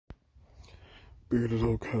Bearded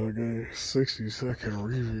Okage 60-second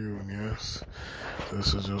review, and yes,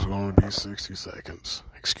 this is just going to be 60 seconds.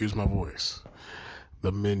 Excuse my voice.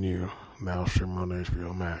 The Menu, now streaming on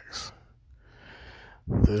HBO Max.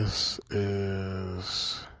 This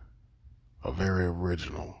is a very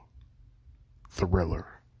original thriller.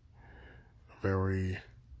 A very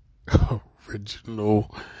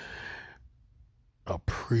original,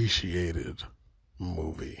 appreciated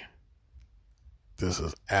movie. This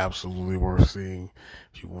is absolutely worth seeing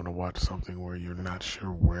if you want to watch something where you're not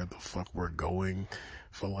sure where the fuck we're going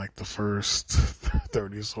for like the first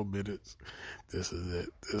 30 or so minutes. This is it.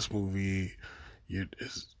 This movie,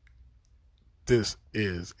 this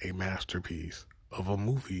is a masterpiece of a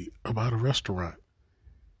movie about a restaurant.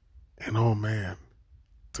 And oh man,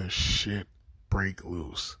 the shit break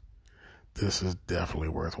loose. This is definitely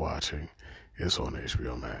worth watching. It's on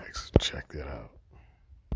HBO Max. Check it out.